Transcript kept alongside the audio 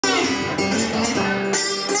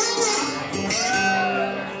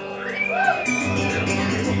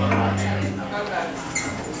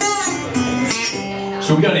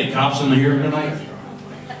So we got any cops in here tonight?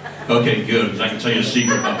 Okay, good, because I can tell you a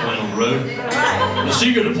secret about playing on the road. The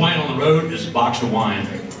secret of playing on the road is a box of wine.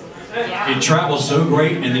 It travels so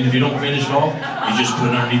great, and then if you don't finish it off, you just put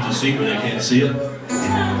it underneath the seat where they can't see it.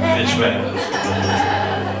 It's fabulous.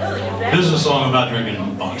 This is a song about drinking a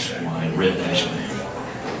box of wine, Red Dash Man.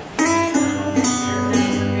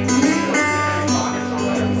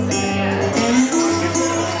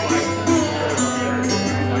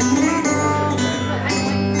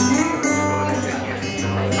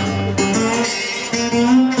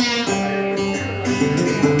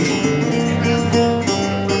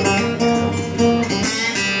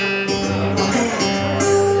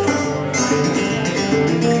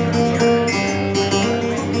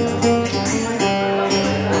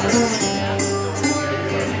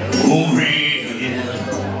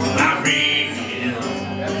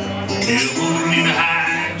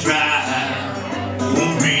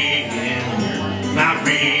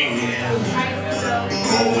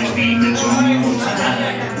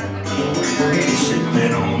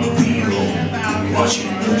 Sitting on the pillow,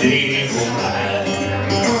 watching the day go by.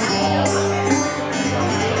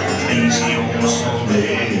 Easy on a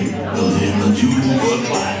Sunday, nothing to do but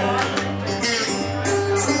why.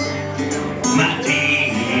 My dear,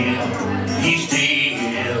 he's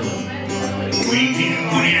dead. Waiting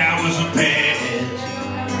 20 hours have passed.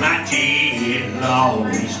 My dear, all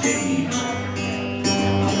these days,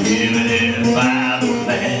 I'm living in by the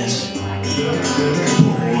glass.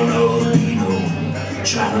 Pouring up Pinot,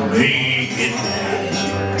 trying to make it last.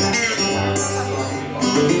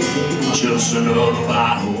 Just another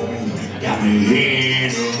bottle, got me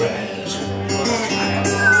in a razz.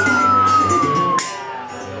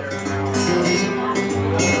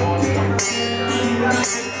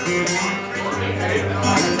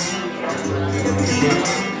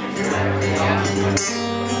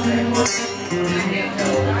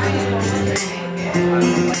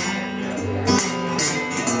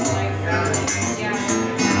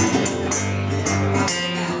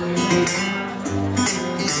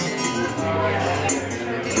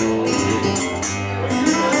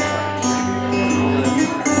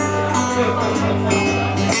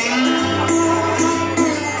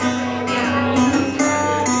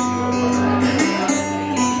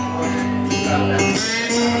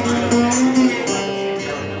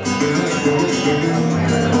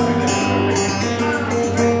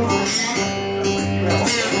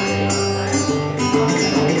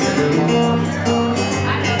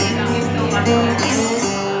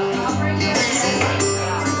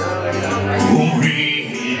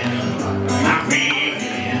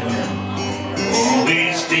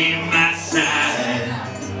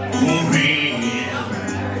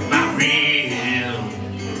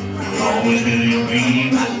 Always will you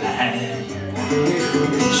be my light,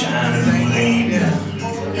 shining through the evening,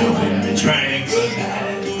 helping me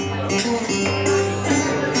tranquilize.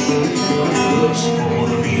 Looks for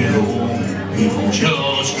the people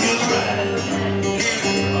just right.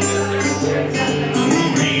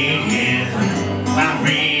 Ring, my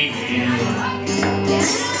ring.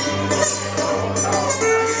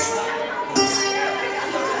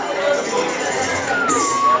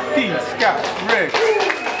 Scott, Rick.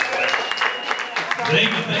 Thank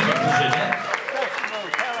you, appreciate that.